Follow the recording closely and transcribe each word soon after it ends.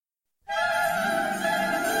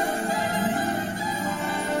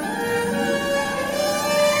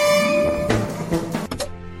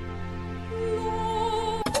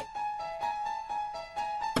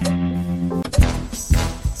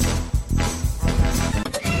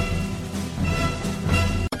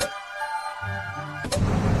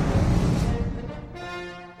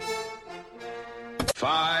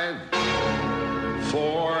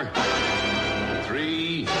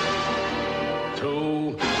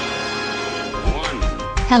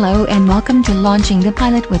Hello and welcome to Launching the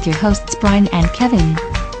Pilot with your hosts Brian and Kevin.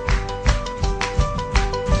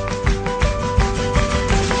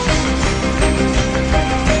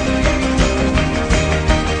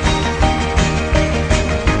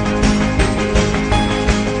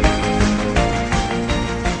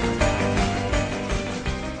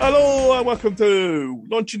 Hello and welcome to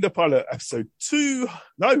Launching the Pilot, episode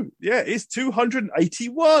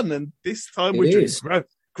 281, and this time we're doing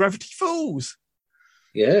Gravity Falls.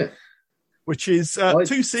 Yeah. Which is 2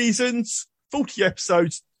 seasons, 40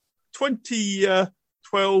 episodes,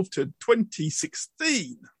 2012 to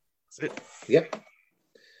 2016. That's it. Yep.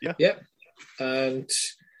 Yeah. Yep. And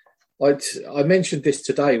I mentioned this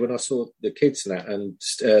today when I saw the kids and that, and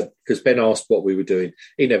because Ben asked what we were doing.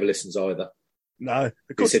 He never listens either. No.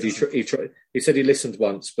 He said he said he listened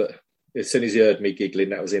once, but as soon as he heard me giggling,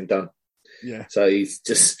 that was him done. Yeah. So he's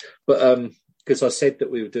just, but because I said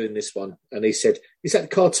that we were doing this one, and he said, "Is that a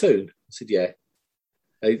cartoon?" I said, "Yeah."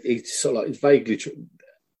 He sort of like vaguely,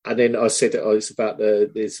 and then I said, "Oh, it's about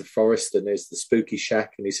there's the forest and there's the spooky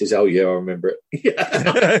shack," and he says, "Oh yeah, I remember it."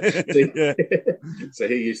 Yeah. So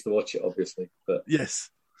he used to watch it, obviously. But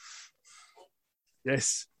Yes.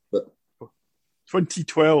 But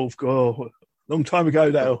 2012, God, long time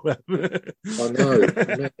ago now. I know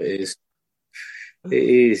it is. It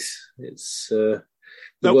is. It's the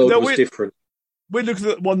world was different. We're looking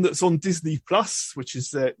at one that's on Disney Plus, which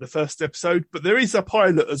is the first episode, but there is a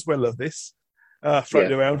pilot as well of this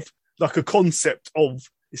floating around, like a concept of,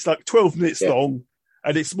 it's like 12 minutes long,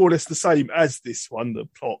 and it's more or less the same as this one, the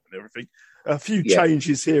plot and everything. A few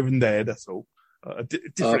changes here and there, that's all.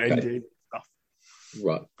 Different ending stuff.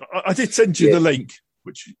 Right. I did send you the link,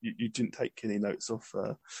 which you didn't take any notes of.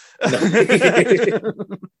 No.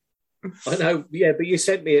 I know, but you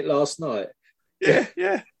sent me it last night. Yeah.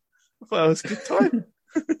 Well, it was a good time.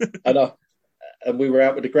 And we were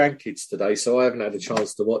out with the grandkids today, so I haven't had a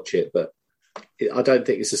chance to watch it, but I don't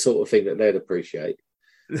think it's the sort of thing that they'd appreciate.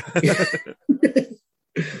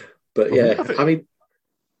 But yeah, I mean,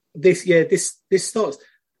 this starts.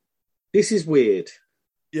 This is weird.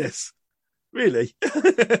 Yes, really.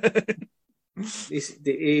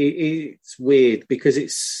 It's weird because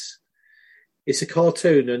it's a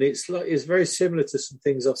cartoon, and it's very similar to some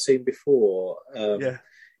things I've seen before.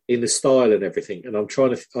 In the style and everything, and I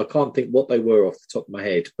can't think what they were off the top of my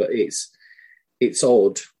head, but it's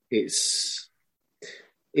odd. It's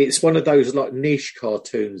one of those like niche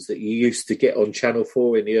cartoons that you used to get on Channel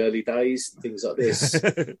 4 in the early days, things like this.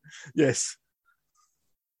 Yes.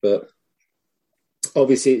 But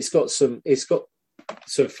obviously it's got some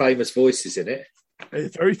famous voices in it.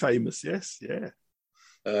 It's very famous, yes, yeah.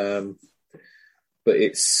 But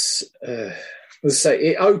it's let's say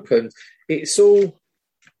it opened, it's all,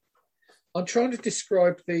 I'm trying to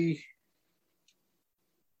describe the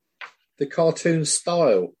cartoon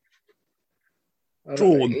style.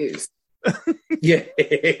 Drawn. It is. Yeah.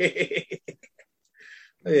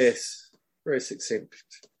 Yes. Very succinct.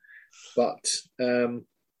 But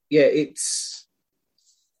it's.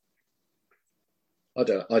 I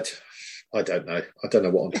don't know. I don't know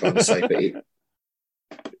what I'm trying to say, but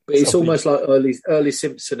it's almost like early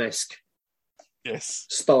Simpson-esque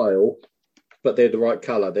style. But they're the right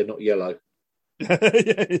colour. They're not yellow.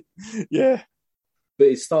 Yeah. But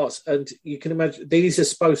it starts, and you can imagine these are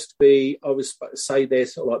supposed to be, I was supposed to say they're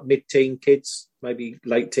sort of like mid-teen kids, maybe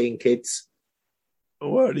late-teen kids.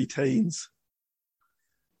 Or early teens.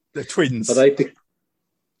 They're twins. Are they?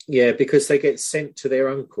 Yeah, because they get sent to their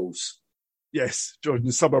uncles. Yes, during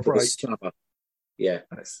the summer break. Yeah,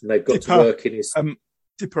 and they've got to work in his...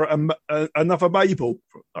 Dipper and another Mabel,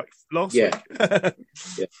 like last week. Yeah.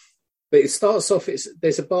 But it starts off,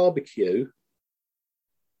 there's a barbecue.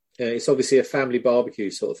 It's obviously a family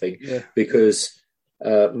barbecue sort of thing, because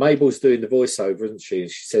Mabel's doing the voiceover, isn't she?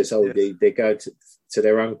 And she says, they're going to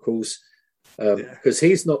their uncle's, because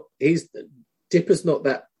Dipper's not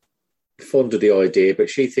that fond of the idea, but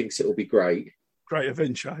she thinks it'll be great. Great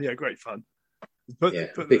adventure, great fun. But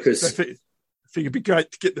because... I think it'd be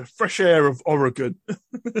great to get the fresh air of Oregon.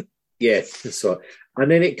 Yeah, that's right.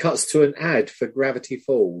 And then it cuts to an ad for Gravity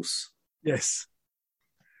Falls. Yes.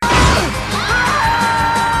 It's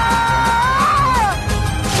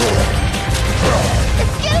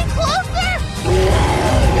getting closer!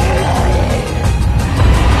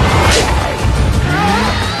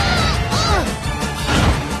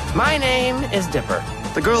 My name is Dipper.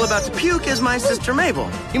 The girl about to puke is my sister Mabel.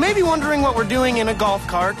 You may be wondering what we're doing in a golf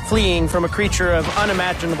cart, fleeing from a creature of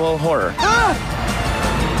unimaginable horror.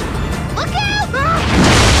 Look out!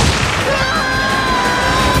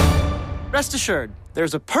 Rest assured,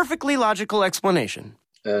 there's a perfectly logical explanation.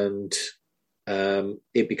 And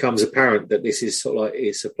it becomes apparent that this is sort of like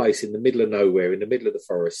it's a place in the middle of nowhere, in the middle of the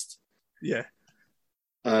forest. Yeah.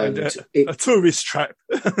 And a tourist trap.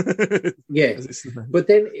 Yeah. But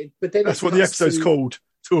then that's what the episode's called,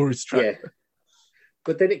 Tourist Trap. Yeah.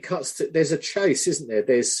 But then it cuts to, there's a chase, isn't there?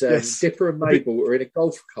 There's Dipper and Mabel are in a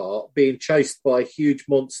golf cart being chased by a huge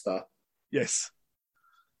monster. Yes.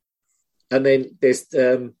 And then there's,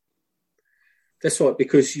 that's right,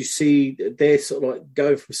 because you see they're sort of like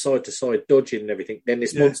going from side to side, dodging and everything. Then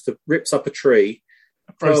this monster rips up a tree,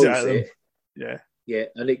 throws it. Yeah. Yeah,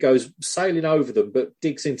 and it goes sailing over them, but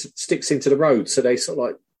sticks into the road. So they sort of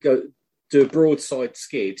like do a broadside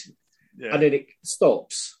skid, and then it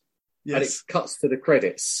stops. Yes. And it cuts to the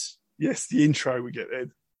credits. Yes, the intro we get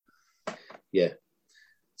then. Yeah.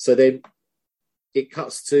 So then it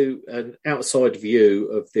cuts to an outside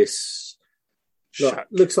view of this,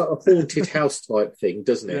 looks like a haunted house type thing,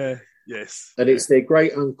 doesn't it? Yeah, yes. And it's their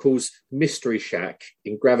great uncle's mystery shack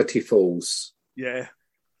in Gravity Falls. Yeah.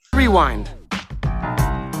 Rewind.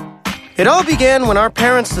 It all began when our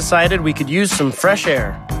parents decided we could use some fresh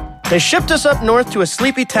air. They shipped us up north to a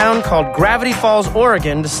sleepy town called Gravity Falls,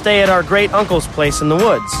 Oregon, to stay at our great-uncle's place in the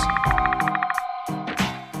woods.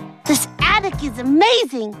 This attic is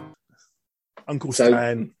amazing. Uncle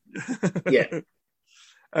Stan. Yeah.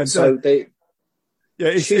 And so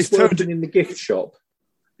she's working in the gift shop.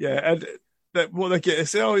 Yeah, and what they get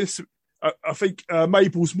is, I think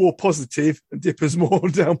Mabel's more positive and Dipper's more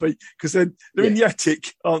downbeat, because they're in the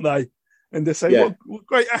attic, aren't they? And they say, what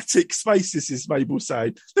great attic space this is, Mabel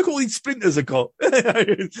saying. Look at all these splinters I've got.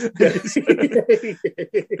 and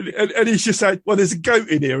he's just saying, well, there's a goat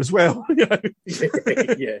in here as well. Yeah.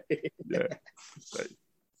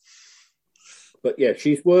 But yeah,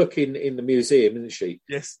 she's working in the museum, isn't she?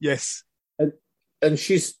 Yes. And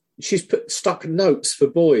she's stuck notes for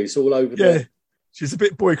boys all over there. Yeah, she's a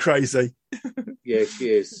bit boy crazy. Yeah, she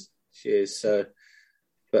is.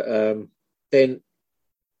 But then...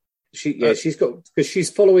 she's got, because she's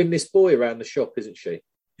following this boy around the shop, isn't she?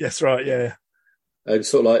 Yes, right, yeah. And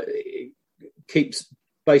sort of like it keeps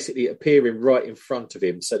basically appearing right in front of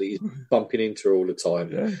him, so that he's bumping into her all the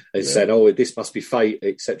time and saying, "Oh, this must be fate,"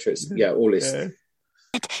 etc. Yeah, all this. Yeah.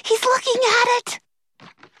 He's looking at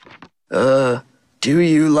it. Do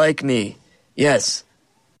you like me? Yes,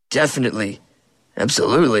 definitely,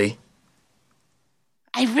 absolutely.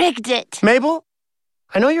 I rigged it, Mabel.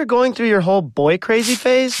 I know you're going through your whole boy crazy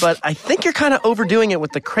phase, but I think you're kind of overdoing it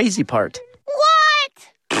with the crazy part. What?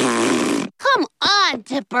 Come on,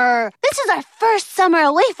 Dipper. This is our first summer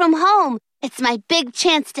away from home. It's my big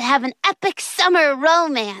chance to have an epic summer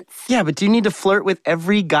romance. Yeah, but do you need to flirt with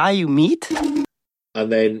every guy you meet?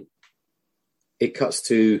 And then it cuts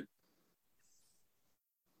to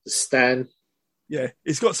Stan. Yeah,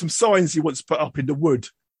 he's got some signs he wants to put up in the wood.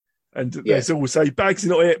 And there's always say, Bagsy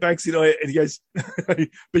not it. And he goes, but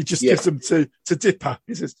he just gives them to Dipper.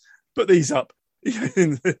 He says, put these up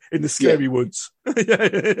in the scary woods. Yeah,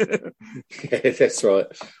 that's right.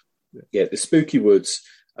 Yeah, the spooky woods.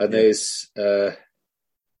 And there's,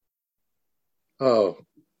 Bewar.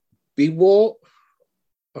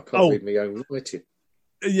 I can't read my own writing.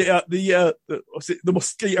 Yeah, the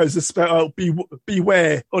mosquitoes are spelled out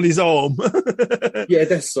beware on his arm. Yeah,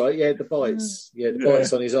 that's right. Yeah, the bites. Yeah, the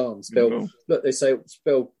bites on his arm. Spelled, look, they say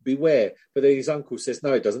spelled beware, but then his uncle says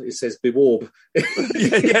no, it doesn't. It says bewarb.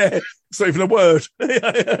 Yeah. It's not even a word.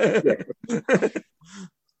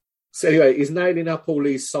 So anyway, he's nailing up all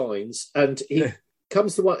these signs, and he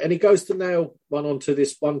comes to one, and he goes to nail one onto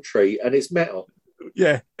this one tree, and it's metal.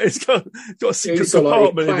 Yeah, it's got a secret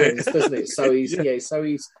compartment in it, doesn't it? So he's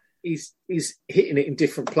hitting it in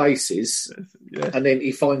different places, and then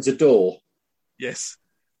he finds a door. Yes,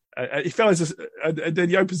 he finds and then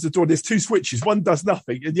he opens the door. There's two switches. One does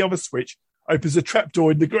nothing, and the other switch opens a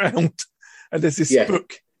trapdoor in the ground. And there's this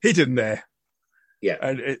book hidden there. Yeah,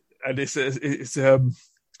 and it's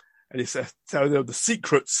telling them the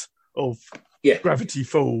secrets of Gravity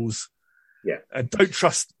Falls. Yeah, and don't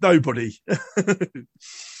trust nobody.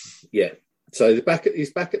 Yeah. So he's back at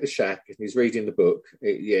the shack and he's reading the book.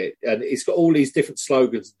 And it's got all these different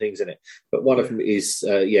slogans and things in it. But one of them is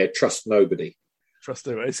trust nobody. Trust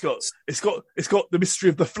nobody. It's got the mystery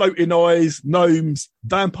of the floating eyes, gnomes,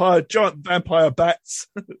 giant vampire bats,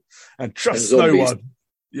 and trust no one.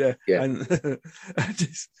 Yeah. And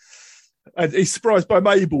he's surprised by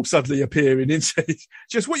Mabel suddenly appearing. And says,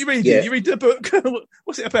 just what you reading? Yeah. You read the book?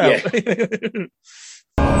 What's it about? Yeah.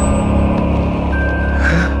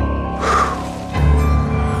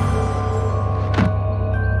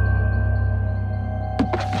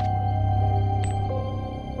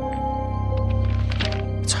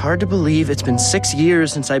 It's hard to believe it's been 6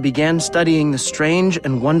 years since I began studying the strange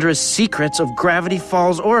and wondrous secrets of Gravity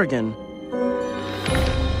Falls, Oregon.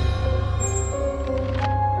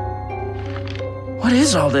 What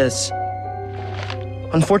is all this?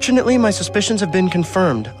 Unfortunately, my suspicions have been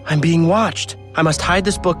confirmed. I'm being watched. I must hide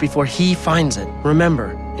this book before he finds it. Remember,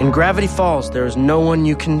 in Gravity Falls, there is no one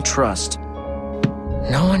you can trust.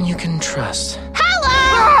 No one you can trust.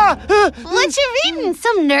 Hello! What you reading?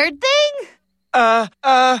 Some nerd thing?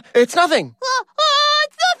 It's nothing.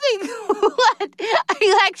 It's nothing. What? Are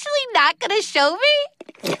you actually not gonna show me?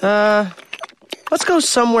 Let's go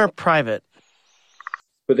somewhere private.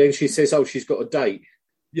 But then she says, "Oh, she's got a date."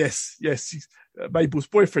 Yes. Mabel's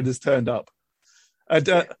boyfriend has turned up, and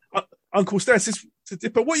Uncle Stan says to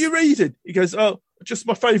Dipper, "What are you reading?" He goes, "Oh, just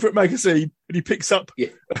my favourite magazine," and he picks up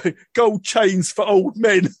Gold Chains for Old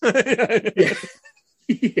Men.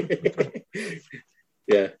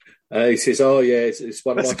 Yeah. He says, "Oh, yeah, it's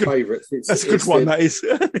one of my favourites." That's a good one, that is.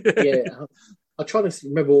 Yeah. I'm trying to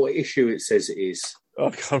remember what issue it says it is. I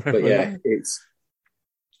can't remember.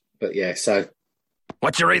 But yeah, so.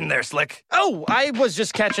 What you reading there, Slick? Oh, I was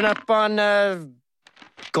just catching up on,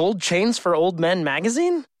 Gold Chains for Old Men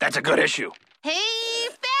magazine? That's a good issue. Hey,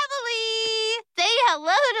 family! Say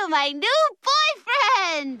hello to my new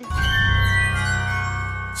boyfriend!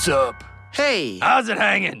 Sup? Hey. How's it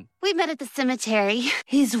hanging? We met at the cemetery.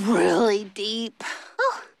 He's really deep.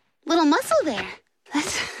 Oh, little muscle there. What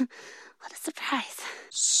a surprise.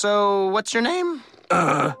 So, what's your name?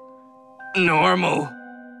 Normal.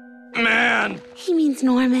 Man. He means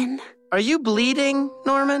Norman. Are you bleeding,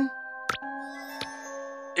 Norman?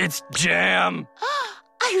 It's jam.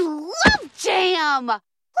 I love jam! Look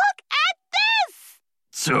at this!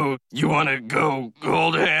 So, you want to go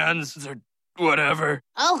hold hands or whatever?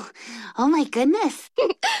 Oh my goodness.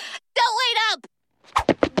 Don't wait up!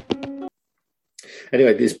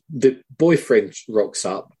 Anyway, the boyfriend rocks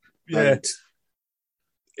up. Yeah. And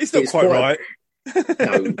it's not quite right.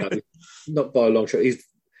 No, not by a long shot. He's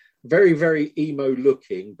very, very emo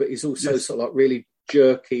looking, but he's also sort of like really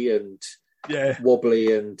jerky and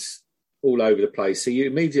wobbly and all over the place. So you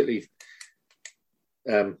immediately,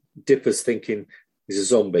 Dipper's thinking he's a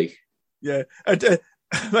zombie. Yeah. And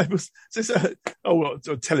I'll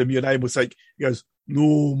tell him your name. We'll say, he goes,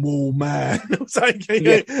 "Normal man." I'll say, he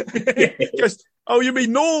goes, "Oh, you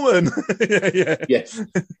mean Norman?" Yeah,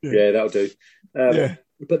 that'll do.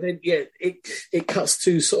 But then, it cuts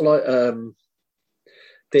to sort of like,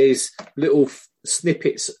 there's little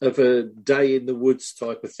snippets of a day in the woods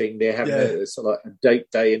type of thing. They're having a sort of like a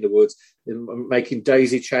day in the woods, and making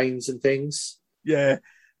daisy chains and things. Yeah,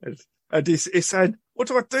 and it's saying, "What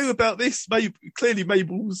do I do about this?" Clearly,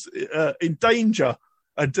 Mabel's in danger,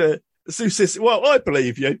 and Sue says, "Well, I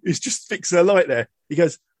believe you. It's just fixing a light there." He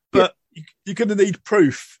goes, "But you're going to need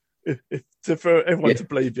proof for everyone to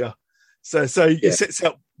believe you." So he sets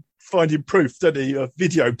out finding proof, doesn't he? Of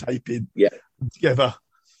videotaping together.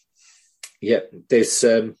 Yeah, there's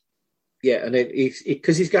and then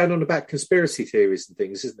because he's going on about conspiracy theories and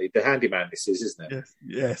things, isn't he? The handyman, this is, isn't it?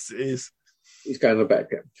 Yes, it is. He's going on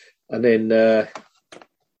about, and then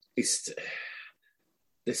because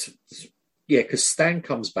Stan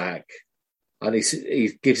comes back and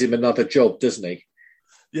he gives him another job, doesn't he?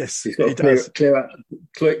 Yes, he's got to clear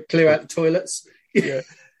out the toilets. Yeah.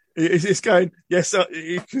 It's going, yes,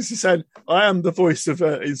 because he's saying, "I am the voice of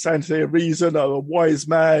insanity and reason. I'm a wise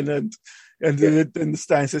man." And then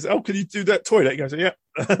Stan says, "Oh, can you do that toilet?" He goes, "Yeah."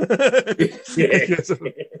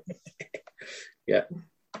 Yeah.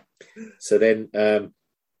 So then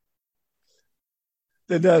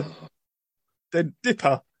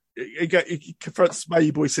Dipper, he confronts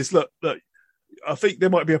Mabel. He says, look, I think there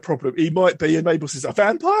might be a problem. He might be." And Mabel says, "A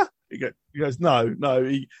vampire?" He goes, no.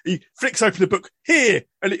 He flicks open the book, "Here,"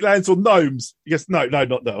 and it lands on gnomes. He goes, no,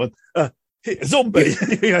 not that one. A zombie.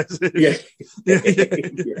 Yeah.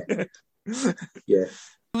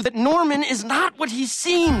 That Norman is not what he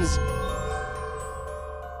seems.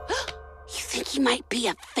 You think he might be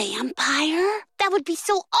a vampire? That would be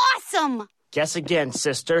so awesome! Guess again,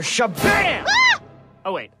 sister. Shabam! Ah!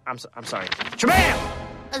 Oh, wait. I'm sorry. Shabam!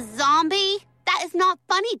 A zombie? That is not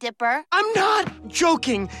funny, Dipper. I'm not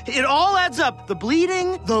joking. It all adds up. The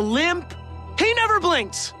bleeding, the limp. He never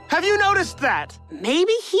blinks. Have you noticed that?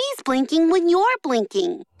 Maybe he's blinking when you're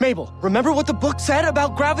blinking. Mabel, remember what the book said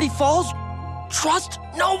about Gravity Falls? Trust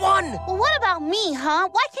no one. Well, what about me, huh?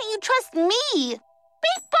 Why can't you trust me?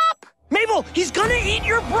 Beep bop! Mabel, he's gonna eat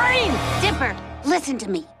your brain! Dipper, listen to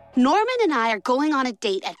me. Norman and I are going on a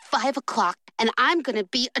date at 5 o'clock, and I'm gonna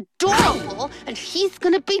be adorable, and he's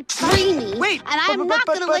gonna be dreamy. Wait, and I'm not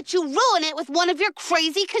gonna let you ruin it with one of your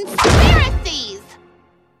crazy conspiracies.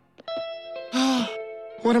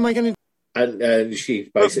 What am I going to... And she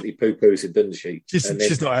basically poo-poos it, doesn't she?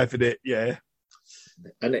 She's not having it, yeah.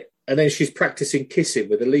 And then she's practicing kissing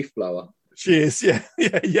with a leaf blower. She is, yeah.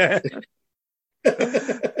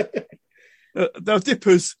 Now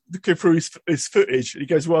Dipper's looking through his footage, and he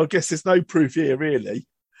goes, well, I guess there's no proof here, really.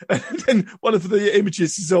 And then one of the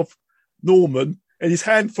images is of Norman and his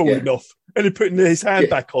hand falling off, and he putting his hand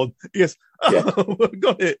back on. He goes, oh, I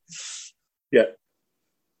got it. Yeah.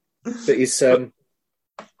 But his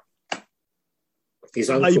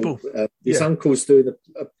uncle, uncle's doing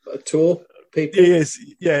a tour. People. He is,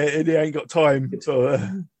 and he ain't got time. So,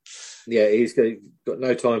 he's got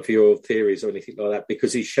no time for your theories or anything like that,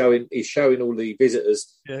 because he's showing all the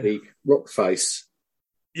visitors the rock face.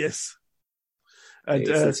 Yes, and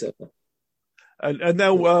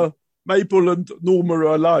now Mabel and Norma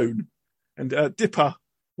are alone, and Dipper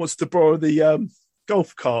wants to borrow the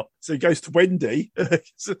golf cart, so he goes to Wendy.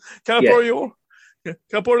 So, can I borrow your? Can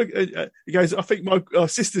I borrow? He goes, I think my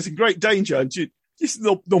sister's in great danger, and she's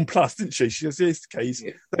nonplussed, didn't she? She goes, here's the keys.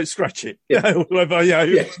 Don't scratch it. Yeah.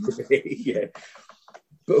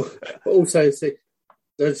 But also, I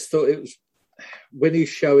just thought it was when he's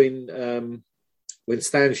showing, when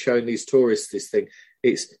Stan's showing these tourists this thing,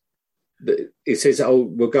 it says, "Oh,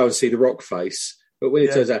 we'll go and see the rock face." But when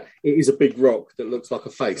it turns out it is a big rock that looks like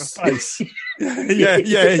a face.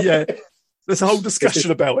 Yeah. There's a whole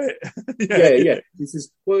discussion about it. Yeah. He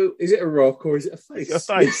says, well, is it a rock or is it a face? It's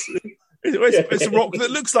a face. It's a rock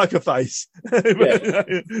that looks like a face.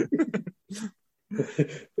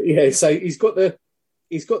 So he's got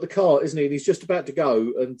the cart, isn't he? And he's just about to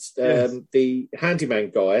go, and the handyman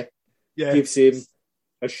guy gives him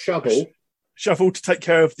a shovel to take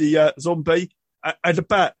care of the zombie, and a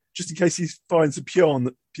bat just in case he finds a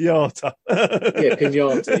piñata.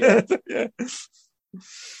 Piñata. Yeah.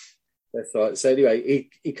 That's right. So anyway,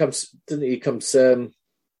 he comes. He zooms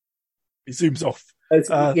off. He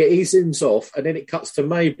zooms off, and then it cuts to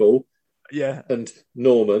Mabel. Yeah. And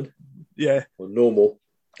Norman. Yeah. Or Normal.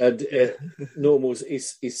 And Normal's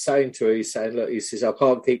is saying to her, he's saying, look, he says, I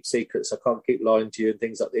can't keep secrets, I can't keep lying to you and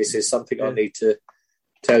things like this. There's something I need to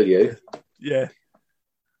tell you. Yeah.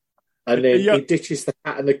 And then he ditches the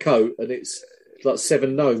hat and the coat, and it's like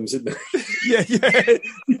 7 gnomes, isn't it? Yeah.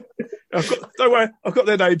 Don't worry, I've got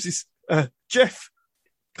their names. It's Jeff,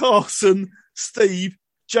 Carson, Steve,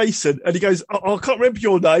 Jason. And he goes, I can't remember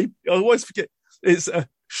your name. I always forget. It's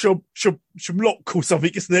Shomlock or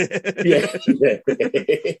something, isn't it?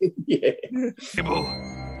 Yeah. Mabel,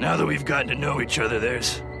 now that we've gotten to know each other,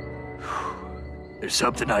 there's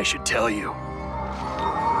something I should tell you.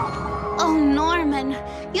 Oh, Norman,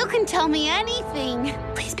 you can tell me anything.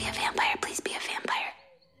 Please be a vampire. Please be a vampire.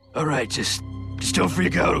 All right, just don't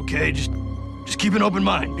freak out, okay? Just keep an open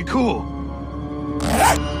mind. Be cool.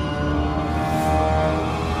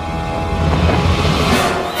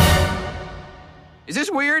 Is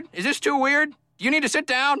this weird? Is this too weird? Do you need to sit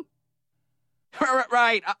down?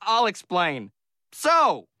 Right, I'll explain.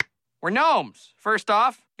 So, we're gnomes. First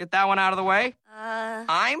off, get that one out of the way.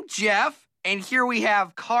 I'm Jeff, and here we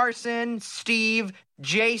have Carson, Steve,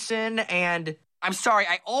 Jason, and... I'm sorry,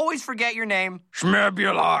 I always forget your name.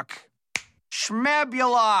 Schmebulok,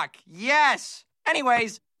 yes!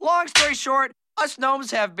 Anyways, long story short, us gnomes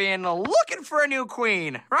have been looking for a new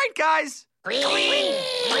queen. Right, guys? Queen!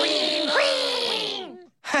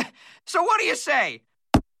 So what do you say?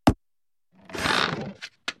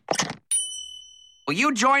 Will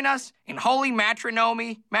you join us in holy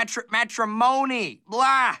matrimony? Matrimony.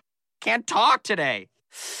 Blah. Can't talk today.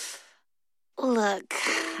 Look,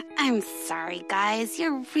 I'm sorry, guys.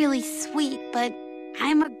 You're really sweet, but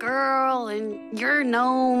I'm a girl and you're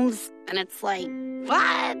gnomes. And it's like,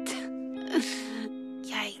 what?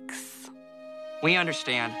 Yikes. We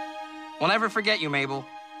understand. We'll never forget you, Mabel.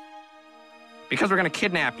 Because we're going to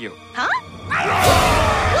kidnap you. Huh?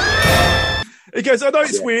 He goes, I know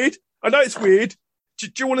it's weird.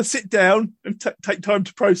 Do you want to sit down and take time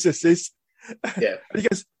to process this? Yeah. And he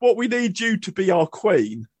goes, well, we need you to be our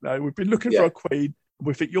queen. No, we've been looking for a queen, and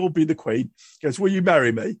we think you'll be the queen. He goes, will you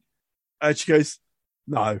marry me? And she goes,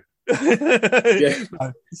 no. No.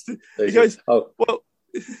 He goes, well,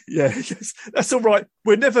 he goes, that's all right.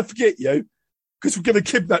 We'll never forget you, because we're going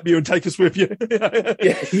to kidnap you and take us with you.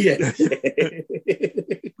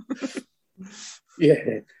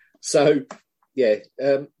 So,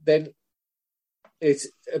 then it's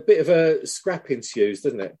a bit of a scrap ensues,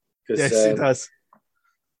 doesn't it? Yes, it does.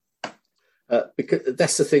 Because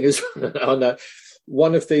that's the thing is, I know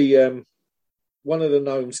one of the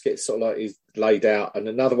gnomes gets sort of like he's laid out, and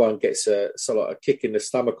another one gets a sort of like a kick in the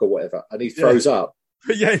stomach or whatever, and he throws up.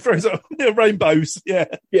 Yeah, he throws up rainbows. Yeah.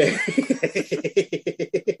 Yeah.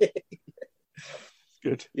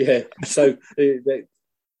 Good. Yeah. So they've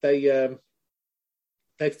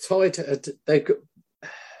tied. They've got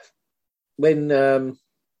when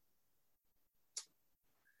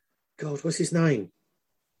God, what's his name?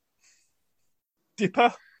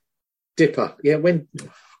 Dipper. Yeah. When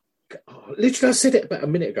literally, I said it about a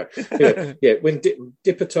minute ago. Yeah. When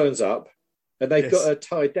Dipper turns up, and they've got her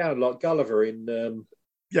tied down like Gulliver in.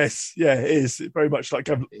 Yes. Yeah. It is very much like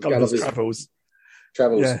Gulliver's Travels.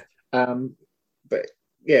 Yeah. But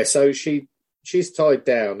yeah, so she's tied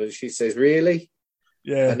down, and she says, "Really?"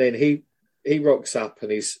 Yeah. And then he rocks up,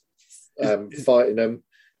 and he's fighting them.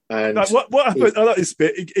 And what happened? I like this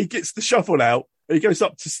bit. He gets the shovel out, and he goes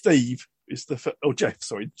up to Steve. Jeff.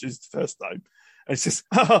 Sorry, is the first name. And he says,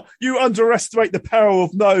 "You underestimate the power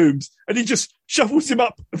of gnomes," and he just shovels him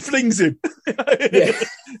up and flings him. Yeah.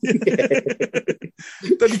 Then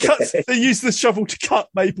they use the shovel to cut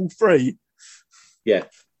Mabel free. Yeah.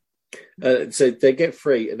 So they get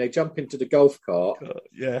free and they jump into the golf cart.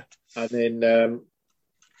 Yeah. And then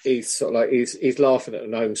he's sort of like he's laughing at the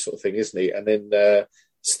gnome sort of thing, isn't he? And then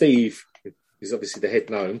Steve, who's obviously the head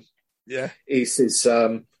gnome, he says,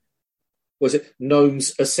 was it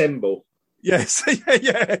gnomes assemble? Yes,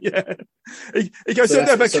 yeah. He goes, they'll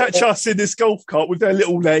never catch us in this golf cart with their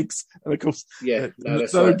little legs. And of course, that's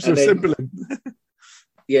gnomes are assembling.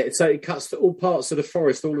 Yeah, so it cuts to all parts of the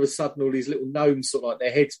forest. All of a sudden, all these little gnomes sort of like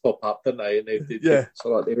their heads pop up, don't they? And they sort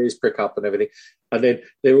of like their ears prick up and everything. And then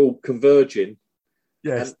they're all converging.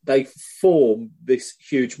 Yes. And they form this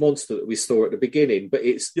huge monster that we saw at the beginning, but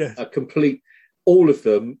it's a complete, all of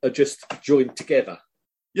them are just joined together.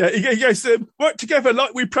 Yeah, he goes, work together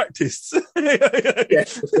like we practiced. Yeah.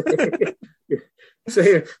 So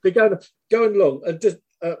here, they're going along, and just,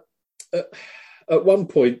 at one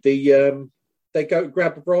point, they go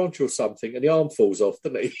grab a branch or something, and the arm falls off,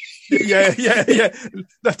 doesn't it? Yeah. They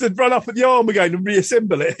have to run up at the arm again and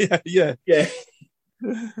reassemble it. Yeah.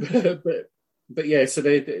 But yeah, so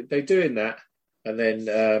they're doing that, and then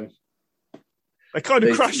they kind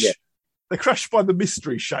of crash. Yeah. They crash by the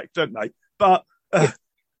mystery shack, don't they? But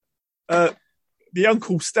the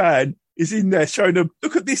Uncle Stan is in there showing them,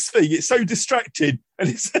 look at this thing, it's so distracting, and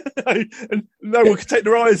it's and no one can take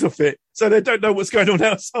their eyes off it, so they don't know what's going on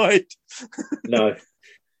outside. No,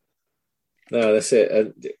 that's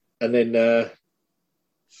it. And then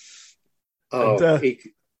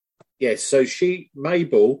so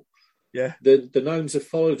Mabel, the gnomes have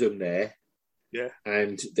followed them there,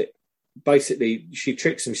 and basically she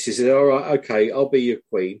tricks them. She says, all right, okay, I'll be your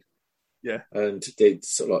queen. Yeah. And they're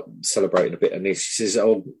sort of like celebrating a bit, and she says,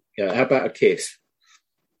 "Oh, how about a kiss?"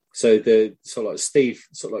 So the sort of like Steve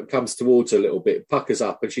sort of like comes towards her a little bit, puckers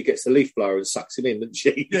up, and she gets the leaf blower and sucks him in, doesn't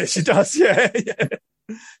she? Yeah, she does. Yeah.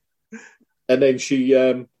 And then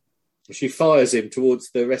she fires him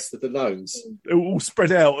towards the rest of the gnomes. They're all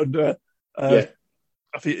spread out, and I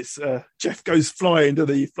think it's Jeff goes flying into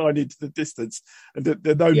the distance, and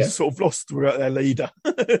the gnomes are sort of lost without their leader.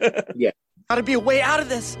 Yeah. Gotta be a way out of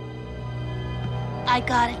this. I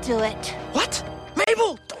gotta do it. What?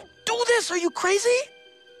 Mabel, don't do this. Are you crazy?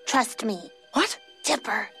 Trust me. What?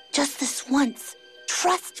 Dipper, just this once.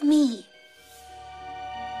 Trust me.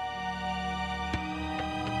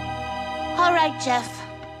 All right, Jeff.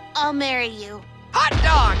 I'll marry you. Hot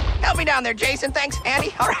dog! Help me down there, Jason. Thanks,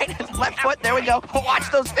 Andy. All right, left foot. There we go.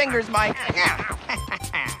 Watch those fingers, Mike.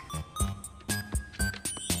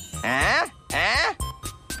 Huh?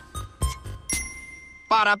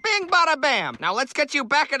 Bada bing, bada bam. Now let's get you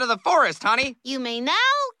back into the forest, honey. You may now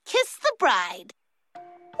kiss the bride.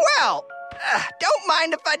 Well, don't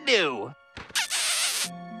mind if I do.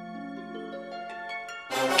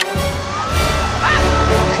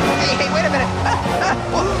 Hey, wait a minute.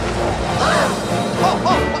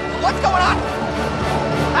 What's going on?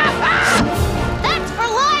 That's for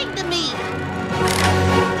lying to me.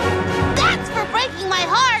 That's for breaking my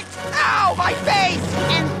heart. Ow, my face.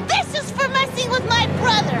 And this is for messing with my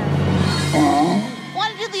brother.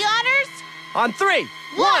 Want to do the honors? On 3.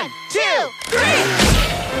 1, 2, 3.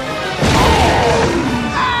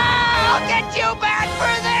 I'll get you back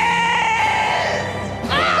for this!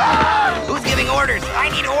 Who's giving orders? I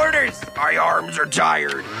need orders. My arms are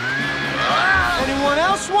tired. Anyone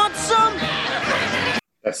else want some?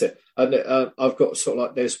 That's it. And I've got sort of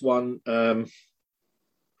like there's one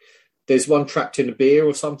trapped in a beer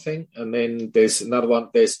or something, and then there's another one.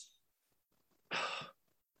 There's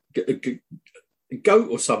a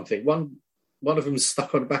goat or something. One of them's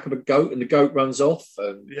stuck on the back of a goat, and the goat runs off.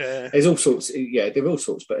 And there's all sorts. Yeah, there are all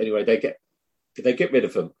sorts. But anyway, they get rid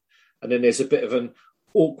of them, and then there's a bit of an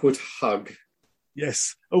awkward hug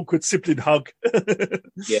Yes, awkward sibling hug.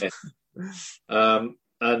 Yeah.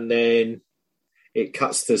 And then it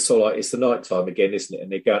cuts to sort of like it's the night time again, isn't it?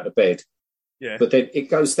 And they go out to bed. Yeah. But then it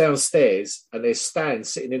goes downstairs and there's Stan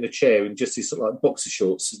sitting in a chair in just his sort of like boxer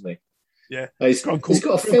shorts, isn't he? Yeah. He's got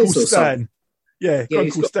a fez or something. Yeah,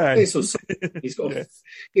 he's got Stan. A fez or something.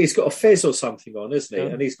 He's got a fez or something on, isn't he?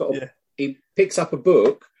 And he picks up a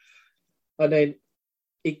book and then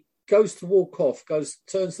he goes to walk off,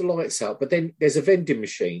 turns the lights out, but then there's a vending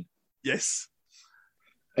machine. Yes.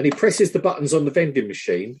 And he presses the buttons on the vending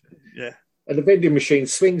machine. Yeah. And the vending machine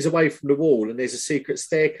swings away from the wall and there's a secret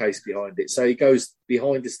staircase behind it. So he goes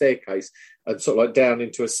behind the staircase and sort of like down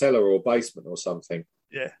into a cellar or basement or something.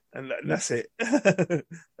 Yeah, and that's it.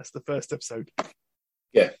 That's the first episode.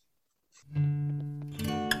 Yeah.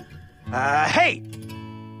 Hey!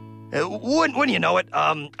 Wouldn't you know it,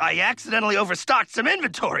 I accidentally overstocked some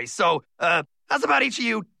inventory, so, how's about each of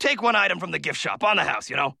you take one item from the gift shop on the house,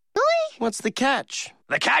 you know? Really? What's the catch?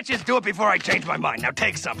 The catch is do it before I change my mind. Now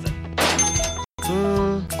take something.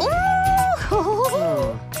 Ooh.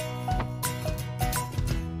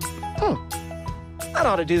 That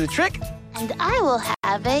ought to do the trick. And I will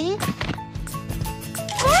have a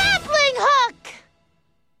grappling hook.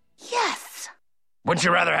 Yes. Wouldn't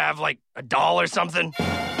you rather have, like, a doll or something?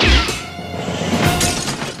 Grappling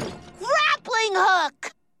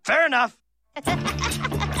hook. Fair enough.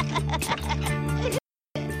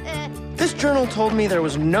 This journal told me there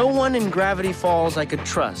was no one in Gravity Falls I could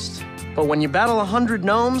trust. But when you battle 100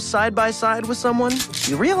 gnomes side by side with someone,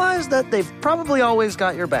 you realize that they've probably always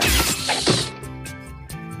got your back.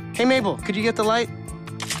 Hey, Mabel, could you get the light?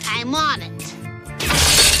 I'm on it.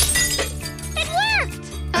 It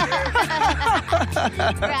worked!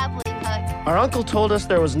 Grappling hook. Our uncle told us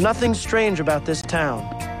there was nothing strange about this town,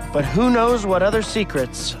 but who knows what other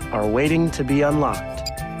secrets are waiting to be unlocked.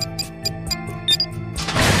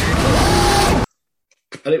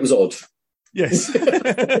 And it was odd. Yes.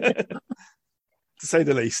 To say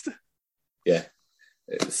the least. Yeah.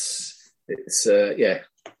 It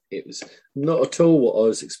was not at all what I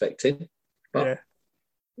was expecting. But,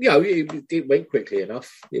 it went quickly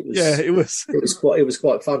enough. It was. It was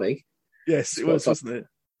quite funny. Yes, it was, wasn't it?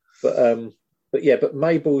 But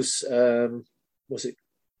Mabel's was it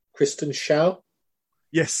Kristen Shaw?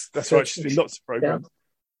 Yes, that's right. She's been lots of programs. Yeah.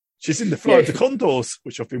 She's in the Flight of the Condors,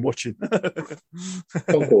 which I've been watching.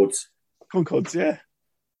 Concords, yeah.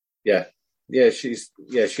 Yeah, she is.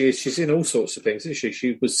 She's in all sorts of things, isn't she?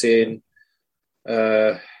 She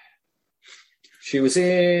was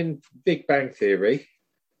in Big Bang Theory,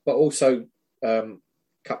 but also a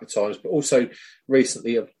couple of times, but also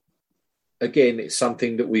recently. Again, it's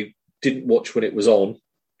something that we didn't watch when it was on,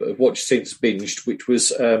 but have watched since binged, which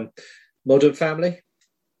was Modern Family.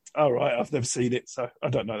 Oh, right. I've never seen it, so I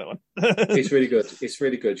don't know that one. It's really good. It's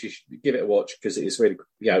really good. You should give it a watch because it's really,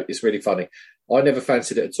 it's really funny. I never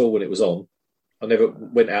fancied it at all when it was on. I never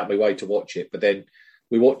went out my way to watch it, but then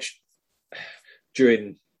we watched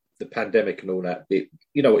during the pandemic and all that. You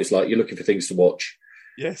know what it's like. You're looking for things to watch.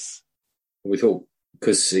 Yes. And we thought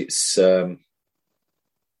because it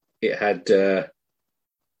had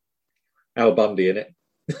Al Bundy in it.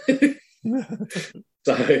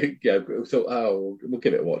 So, we thought, we'll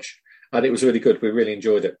give it a watch. And it was really good. We really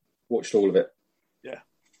enjoyed it. Watched all of it. Yeah.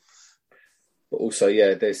 But also,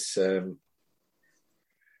 there's...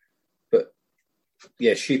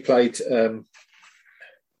 she played...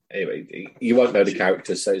 anyway, you won't know the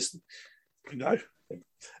characters, so it's... No.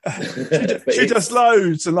 She does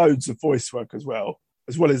loads and loads of voice work as well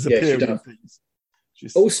as appearing in things.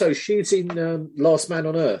 Also, she's in Last Man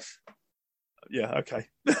on Earth. Yeah, okay.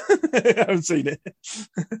 I haven't seen it.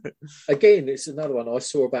 Again, it's another one I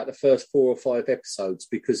saw about the first 4 or 5 episodes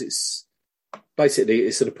because it's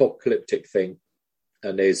an apocalyptic thing.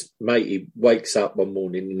 And there's mate, he wakes up one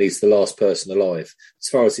morning and he's the last person alive. As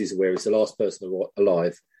far as he's aware, he's the last person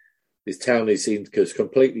alive. His town is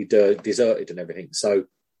completely deserted and everything. So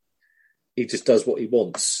he just does what he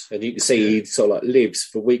wants. And you can see he sort of like lives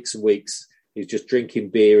for weeks and weeks. He's just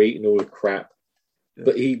drinking beer, eating all the crap. Yeah.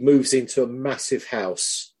 But he moves into a massive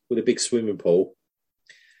house with a big swimming pool.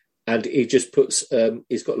 And he just puts,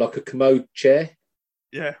 he's got like a commode chair.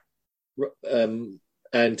 Yeah.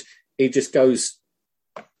 And he just goes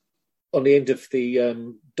on the end of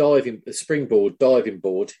the springboard diving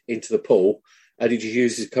board into the pool. And he just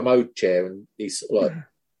uses a commode chair and he's like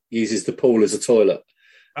uses the pool as a toilet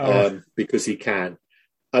because he can.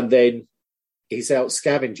 And then he's out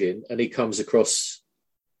scavenging and he comes across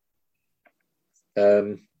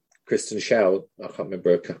Kristen Shaw. I can't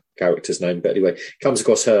remember her character's name, but anyway, comes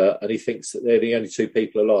across her and he thinks that they're the only 2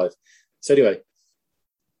 people alive. So anyway,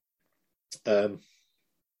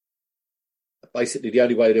 basically the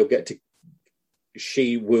only way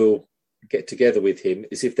she will get together with him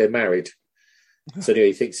is if they're married. So anyway,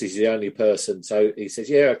 he thinks he's the only person. So he says,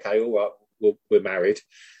 yeah, okay, all right, we're married.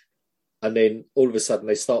 And then all of a sudden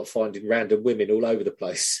they start finding random women all over the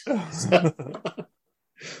place.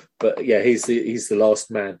 But yeah, he's the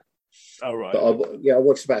last man. Oh, right. But I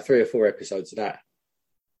watched about 3 or 4 episodes of that.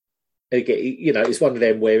 And again, it's one of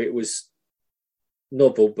them where it was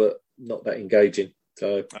novel, but not that engaging.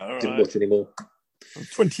 So I didn't watch anymore.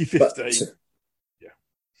 2015. But,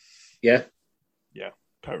 yeah. Yeah,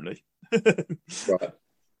 apparently. Right.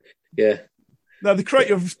 Yeah. Now, the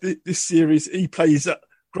creator of this series, he plays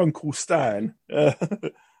Grunkle Stan.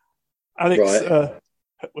 Alex, right.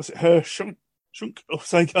 Was it her Shunk or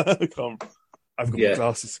something? I haven't got my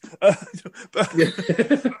glasses. But,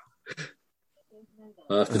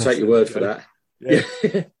 I have to take your word for that.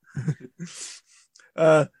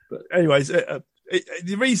 Yeah. Anyways,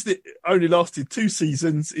 the reason it only lasted 2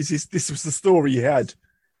 seasons is this was the story he had.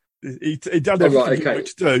 He'd done everything he wanted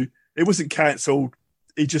to do. It wasn't cancelled.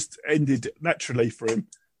 It just ended naturally for him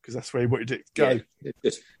because that's where he wanted it to go.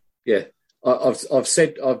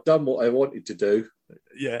 I've done what I wanted to do.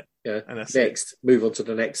 Yeah. And that's next. Move on to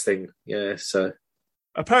the next thing. Yeah. So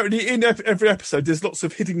apparently, in every episode, there's lots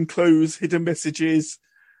of hidden clues, hidden messages,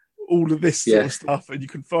 all of this sort of stuff, and you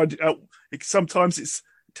can find it out. Sometimes it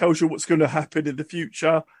tells you what's going to happen in the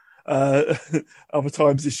future. Other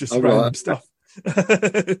times, it's just random stuff.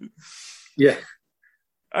 Yeah.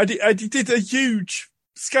 And he did a huge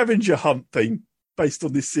scavenger hunt thing based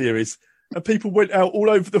on this series, and people went out all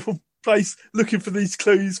over the place looking for these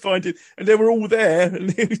clues, finding, and they were all there, and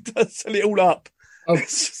he does set it all up. Oh,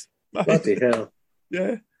 it's bloody hell!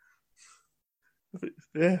 Yeah,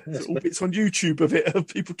 there's all bits on YouTube of it, of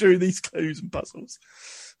people doing these clues and puzzles.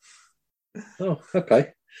 Oh,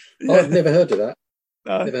 okay. Yeah. I've never heard of that.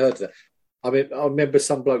 No. Never heard of that. I mean, I remember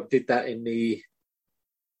some bloke did that in the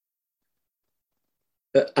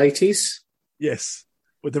 80s. Yes,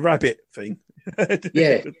 with the rabbit thing. The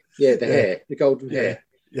hair, the golden hair.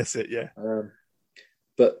 Yes,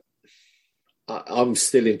 but I'm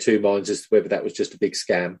still in 2 minds as to whether that was just a big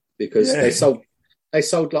scam because they sold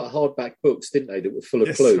like hardback books, didn't they, that were full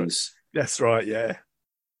of clues. Right. That's right, yeah.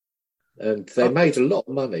 And they made a lot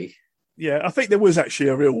of money. Yeah, I think there was actually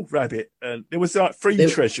a real rabbit, and there was like 3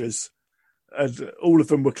 treasures, and all of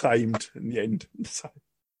them were claimed in the end. So.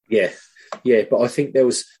 Yeah, but I think there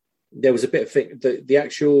was a bit of thing.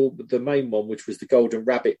 The main one, which was the golden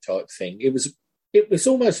rabbit type thing. It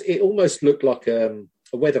almost looked like a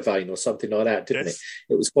weather vane or something like that, didn't it?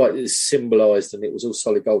 It was quite symbolised, and it was all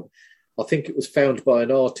solid gold. I think it was found by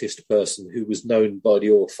an artist person who was known by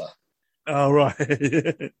the author. Oh, right.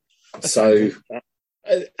 So,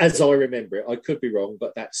 as I remember it, I could be wrong,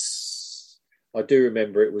 but I do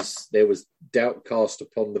remember there was doubt cast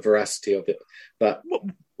upon the veracity of it. But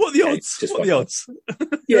what are the odds? What are the odds?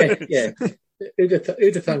 Yeah.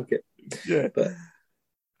 Who'd have thunk it? Yeah. But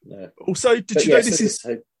no. Also, did you know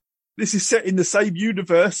this is set in the same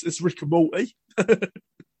universe as Rick and Morty?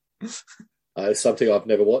 It's something I've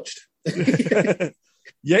never watched.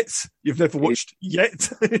 Yet? You've never watched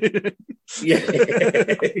yet?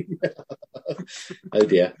 Yeah. Oh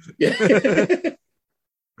dear. Yeah.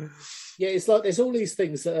 Yeah, it's like there's all these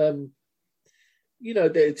things that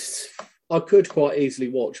I could quite easily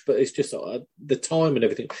watch, but it's just the time and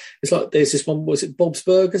everything. It's like there's this one, was it Bob's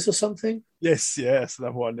Burgers or something? Yes,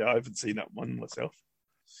 another one. I haven't seen that one myself.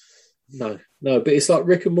 No, but it's like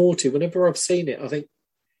Rick and Morty. Whenever I've seen it, I think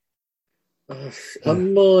I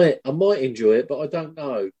might enjoy it, but I don't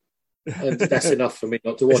know. And that's enough for me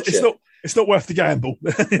not to watch it. It's not worth the gamble.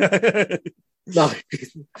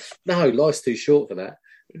 No, life's too short for that.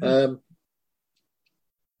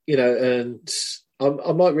 And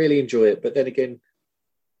I might really enjoy it, but then again,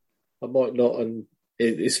 I might not. And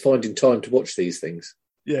it's finding time to watch these things.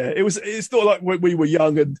 Yeah, it's not like when we were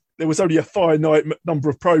young and there was only a finite number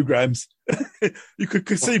of programs. You could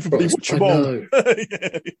conceivably watch them all.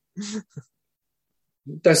 Yeah.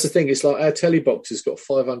 That's the thing. It's like our telly box has got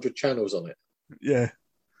 500 channels on it. Yeah.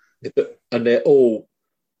 And they're all,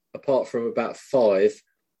 apart from about 5,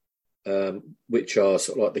 which are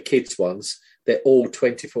sort of like the kids' ones, they're all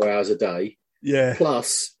 24 hours a day. Yeah.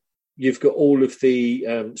 Plus, you've got all of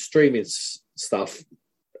the streaming stuff.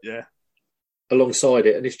 Yeah. Alongside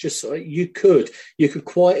it, and it's just you could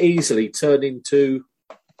quite easily turn into.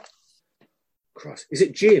 Christ, is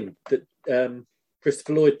it Jim that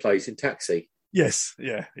Christopher Lloyd plays in Taxi? Yes,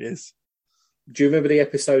 yeah, he is. Do you remember the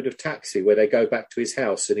episode of Taxi where they go back to his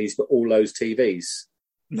house and he's got all those TVs?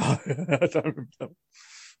 No, I don't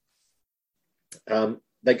remember.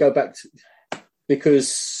 they go back to,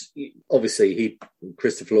 because obviously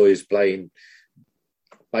Christopher Lloyd is playing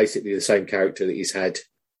basically the same character that he's had.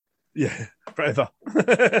 Yeah, forever.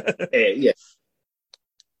 Yeah.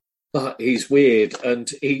 But he's weird, and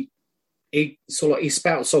he sort of like he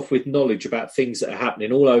spouts off with knowledge about things that are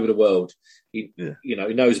happening all over the world. He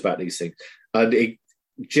knows about these things, and they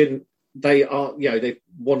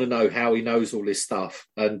want to know how he knows all this stuff,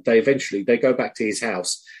 and they go back to his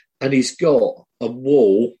house, and he's got a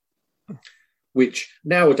wall, which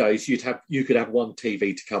nowadays you could have one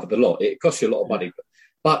TV to cover the lot. It costs you a lot of money,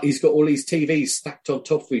 but he's got all these TVs stacked on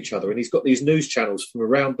top of each other, and he's got these news channels from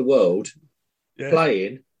around the world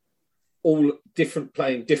playing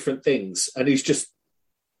different things, and he's just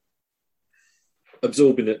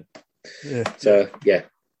absorbing it. Yeah. So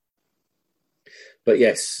but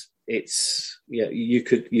yes, it's you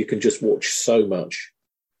can just watch so much.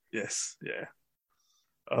 Yes, yeah.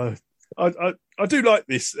 I do like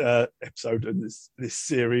this episode and this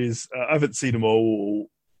series. I haven't seen them all.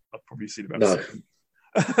 I've probably seen about seven.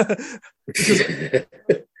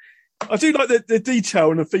 I do like the detail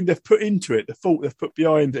and the thing they've put into it, the thought they've put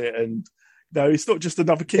behind it, and it's not just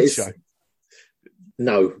another kids show.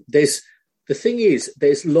 No, there's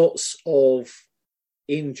lots of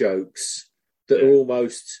in jokes that are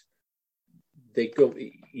almost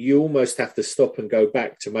you almost have to stop and go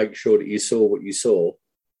back to make sure that you saw what you saw.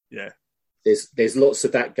 Yeah, there's lots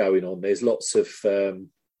of that going on. There's lots of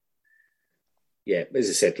as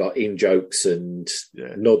I said, like in jokes and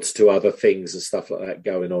nods to other things and stuff like that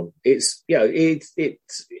going on. It's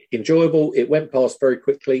it's enjoyable. It went past very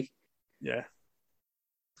quickly. Yeah.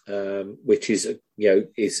 Which is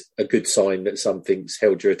is a good sign that something's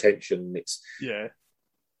held your attention.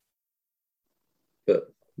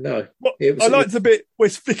 But no, I liked the bit where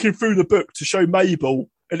it's flicking through the book to show Mabel,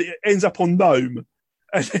 and it ends up on Gnome.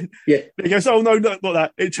 And then he goes, "Oh no, not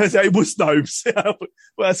that." It turns out it was Gnomes. Well,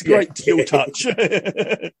 that's a great skill touch.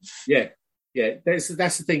 Yeah. That's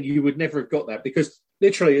the thing. You would never have got that because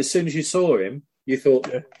literally, as soon as you saw him, you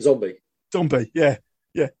thought zombie. Yeah.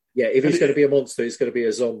 Yeah, if he's going to be a monster, it's going to be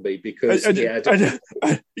a zombie because he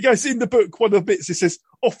goes in the book. One of the bits it says,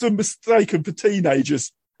 "Often mistaken for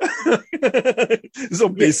teenagers."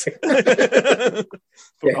 Zombies.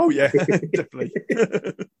 Oh yeah, definitely.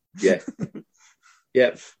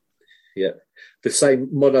 Yeah. The same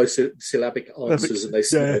monosyllabic answers, and they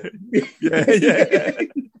say,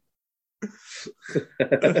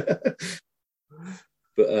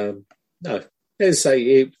 But no. As I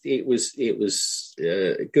say, it was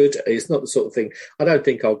good. It's not the sort of thing. I don't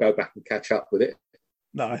think I'll go back and catch up with it.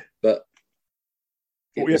 No, but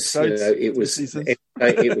it was an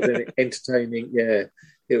entertaining. Yeah,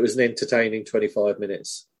 it was an entertaining 25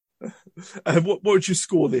 minutes. And what would you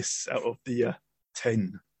score this out of the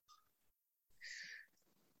 10?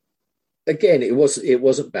 Again, it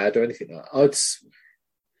wasn't bad or anything like that. It's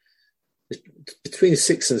between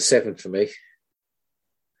 6 and 7 for me.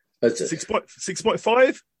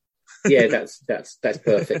 6.5. Yeah, that's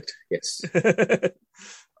perfect. Yes.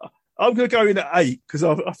 I'm going to go in at 8 because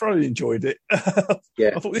I thoroughly enjoyed it.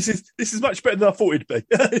 Yeah, I thought this is much better than I thought it'd be.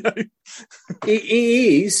 It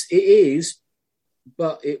is,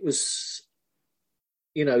 but it was,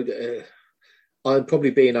 I'm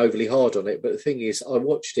probably being overly hard on it. But the thing is, I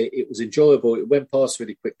watched it; it was enjoyable. It went past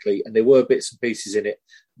really quickly, and there were bits and pieces in it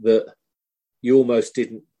that you almost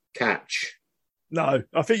didn't catch. No,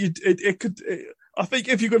 I think it could. I think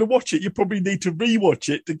if you're going to watch it, you probably need to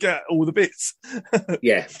rewatch it to get all the bits.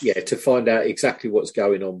 yeah, to find out exactly what's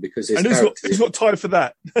going on because who's got time for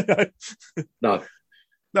that? No.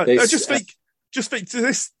 Just think to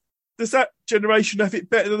this. Does that generation have it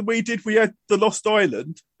better than we did? We had The Lost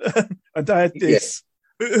Island, and they had this.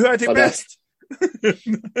 Yeah. Who had it best?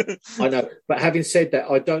 I know, but having said that,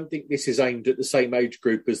 I don't think this is aimed at the same age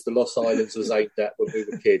group as The Lost Islands was aimed at when we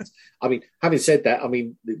were kids. I mean, having said that,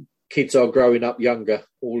 the kids are growing up younger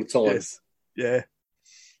all the time. Yes. Yeah.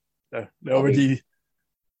 No, they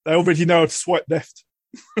already know how to swipe left.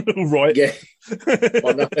 Right. Yeah.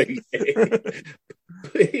 I know.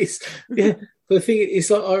 But the thing is,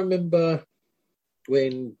 like, I remember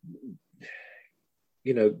when,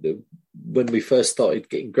 when we first started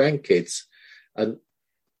getting grandkids, and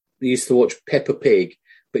we used to watch Peppa Pig,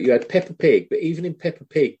 but you had Peppa Pig, but even in Peppa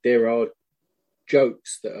Pig, there are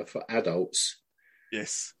jokes that are for adults.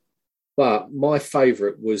 Yes. But my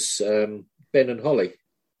favourite was Ben and Holly.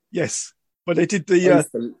 Yes. But they did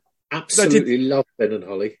the... absolutely love Ben and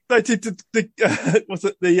Holly. They did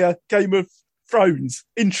the Game of Thrones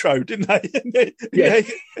intro, didn't they? Yeah.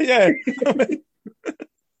 Yeah.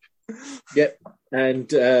 Yep. And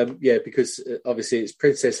because obviously it's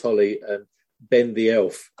Princess Holly and Ben the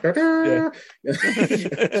elf. Yeah.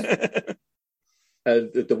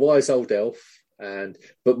 And the wise old elf,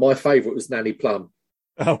 but my favourite was Nanny Plum.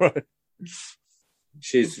 All right.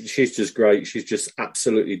 She's just great. She's just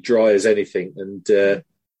absolutely dry as anything, and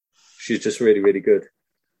she's just really, really good.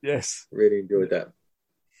 Yes, really enjoyed that.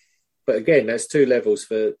 But again, that's 2 levels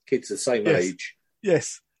for kids the same age.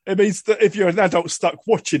 Yes, it means that if you're an adult stuck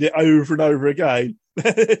watching it over and over again,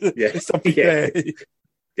 there's something there.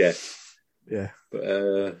 Yeah.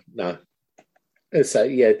 But no. So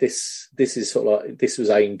this is sort of like, this was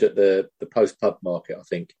aimed at the post pub market, I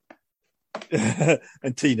think,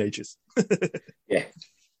 and teenagers. yeah,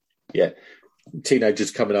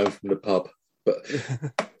 teenagers coming home from the pub. But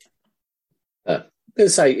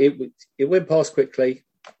let's say it went past quickly.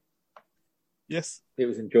 Yes, it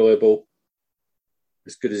was enjoyable,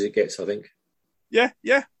 as good as it gets, I think. Yeah.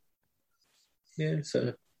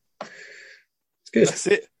 So it's good.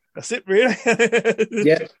 That's it, really.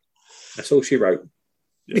 Yeah. That's all she wrote.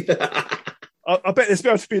 Yeah. I bet there's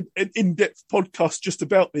about to be an in-depth podcast just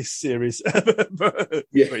about this series, but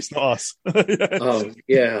it's not us. Oh,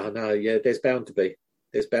 yeah, I know. Yeah, there's bound to be.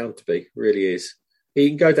 Really is. You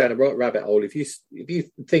can go down a right rabbit hole. If you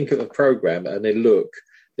think of a program and then look,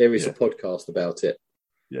 there is a podcast about it.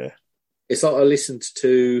 Yeah. It's like I listened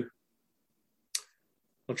to.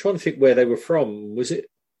 I'm trying to think where they were from. Was it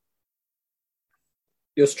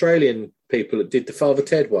the Australian people that did the Father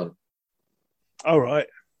Ted one? All right.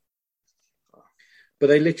 But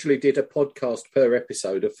they literally did a podcast per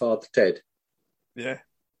episode of Father Ted. Yeah.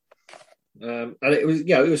 And it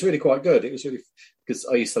was really quite good. It was really, because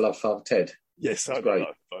I used to love Father Ted. Yes, I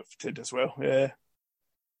love Father Ted as well. Yeah.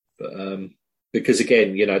 But because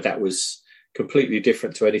again, that was completely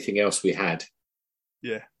different to anything else we had.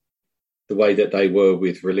 Yeah. The way that they were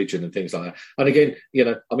with religion and things like that. And again,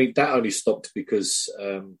 that only stopped because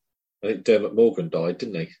I think Dermot Morgan died,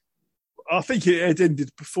 didn't he? I think it had ended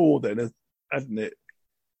before then, hadn't it?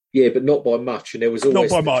 Yeah, but not by much. And there was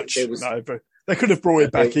always not by much. No, but they could have brought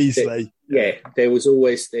it back easily. There was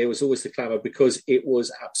always the clamour because it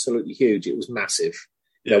was absolutely huge. It was massive.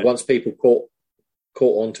 Yeah. Once people caught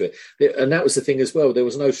onto it, and that was the thing as well. There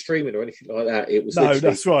was no streaming or anything like that. It was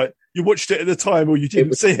that's right. You watched it at the time, or you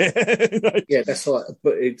didn't see it. Yeah, that's right.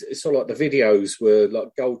 But it's sort of like the videos were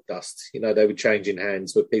like gold dust. They were changing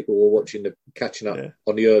hands, where people were watching catching up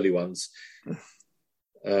on the early ones.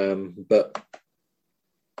 But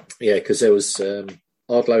yeah, because there was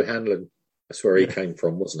Ardlo Hanlon. That's where he came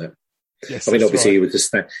from, wasn't it? Yes, I mean, obviously right.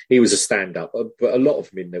 he was a stand-up, but a lot of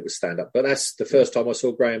them in there was stand-up. But that's the first time I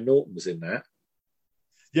saw Graham Norton was in that.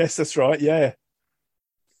 Yes, that's right. Yeah.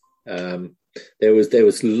 There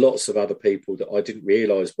was lots of other people that I didn't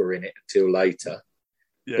realise were in it until later.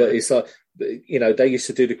 Yeah. But it's like, they used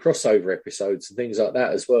to do the crossover episodes and things like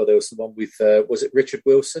that as well. There was the one with, was it Richard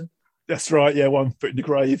Wilson? That's right. Yeah, one foot in the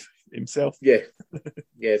grave himself. Yeah,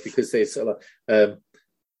 yeah, because there's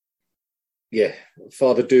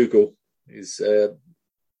Father Dougal is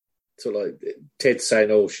sort of like Ted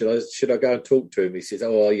saying, "Oh, should I go and talk to him?" He says,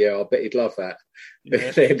 "Oh, yeah, I bet he'd love that."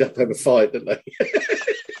 Yeah. They end up having a fight, don't they?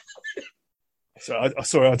 So,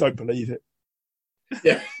 sorry, I don't believe it.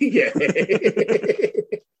 Yeah. Yeah.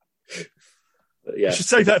 I should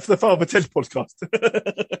say that for the Father Ted podcast.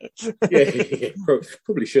 yeah,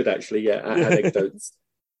 probably should actually. Yeah, anecdotes.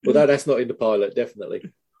 Although that's not in the pilot,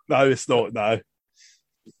 definitely. No, it's not. No.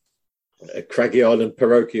 Craggy Island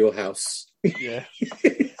parochial house. Yeah.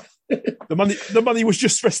 The money was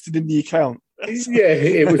just resting in the account. Yeah,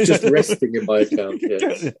 it was just resting in my account.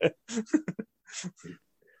 Yeah.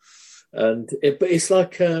 But it's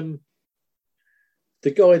like the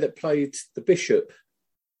guy that played the bishop.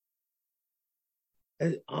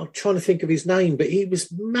 I'm trying to think of his name, but he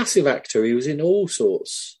was a massive actor. He was in all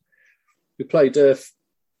sorts. He played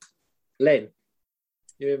Len.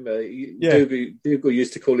 You remember? Yeah. Dougal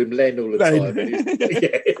used to call him Len all the time.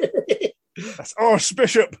 That's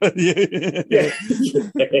Archbishop. Yeah.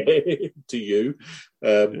 To you.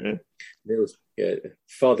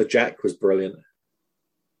 Father Jack was brilliant.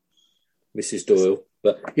 Mrs. Doyle.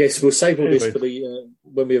 But yes, we'll save all this for the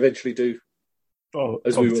when we eventually do,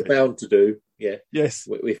 as we were bound to do. Yeah. Yes.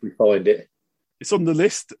 If we find it. It's on the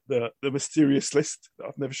list, the mysterious list that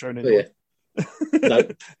I've never shown anyone. Yeah. No.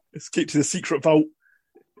 Let's keep to the secret vault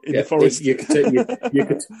in the forest. You could,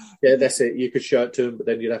 yeah, that's it. You could show it to him, but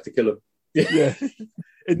then you'd have to kill him. Yeah.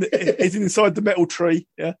 It's inside the metal tree.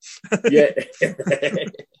 Yeah. Yeah.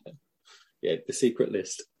 Yeah, the secret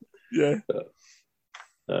list. Yeah.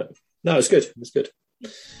 No, it's good. It's good.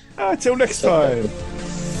 Until next time.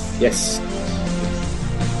 Yes.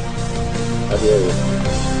 Adieu.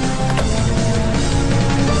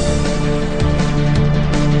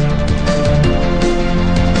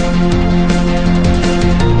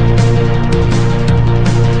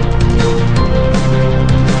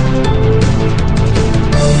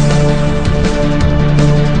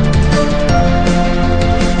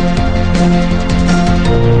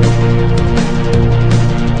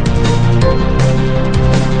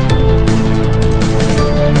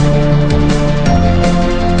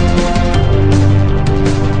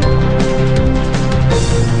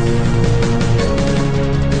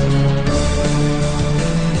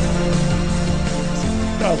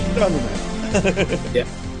 Yeah.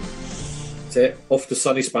 That's it. Off to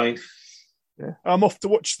sunny Spain. Yeah. I'm off to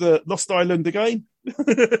watch the Lost Island again.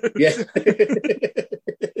 Yeah.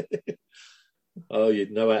 Oh,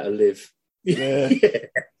 you'd know how to live. Yeah.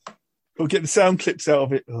 We'll get the sound clips out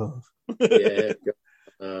of it. Oh. Yeah.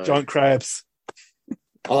 Giant crabs.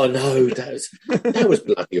 Oh no, that was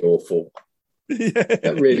bloody awful. Yeah.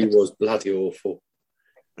 That really was bloody awful.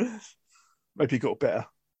 Maybe it got better.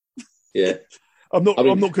 Yeah. I'm not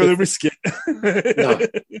going to risk it. No.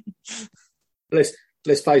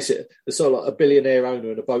 Let's face it, it's sort of like a billionaire owner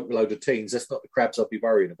and a boatload of teens. That's not the crabs I'd be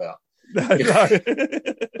worrying about. No.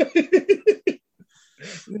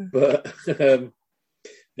 But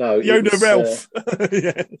no, Fiona Ralph.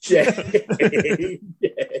 Yeah.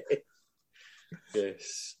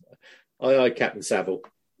 Yes. Aye, Captain Savile.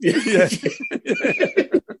 Yeah.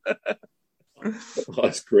 Oh,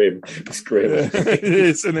 it's grim. It's grim. It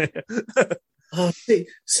is, isn't it? Oh,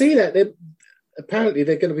 see that? Apparently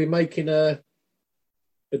they're going to be making a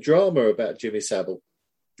drama about Jimmy Savile.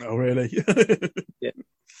 Oh, really? Yeah.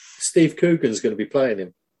 Steve Coogan's going to be playing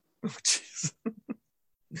him. Oh, jeez.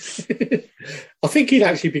 I think he'd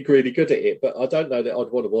actually be really good at it, but I don't know that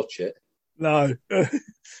I'd want to watch it. No.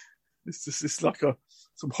 It's like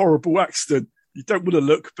some horrible accident. You don't want to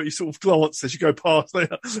look, but you sort of glance as you go past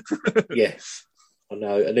there. Yeah, I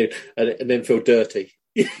know. And then feel dirty.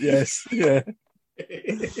 Yes, yeah.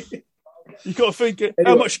 You've got to think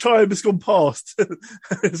how much time has gone past.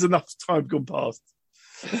 There's enough time gone past.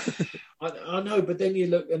 I know, but then you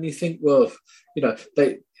look and you think, well,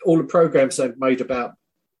 all the programs they've made about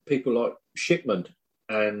people like Shipman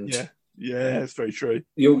and yeah, that's very true.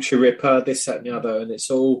 Yorkshire Ripper, this, that, and the other, and it's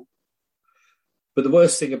all. But the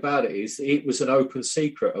worst thing about it is it was an open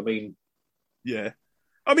secret. I mean, yeah.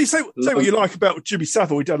 I mean, say what you like about Jimmy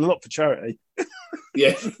Savile. He done a lot for charity.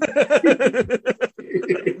 Yeah.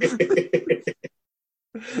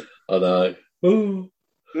 I know.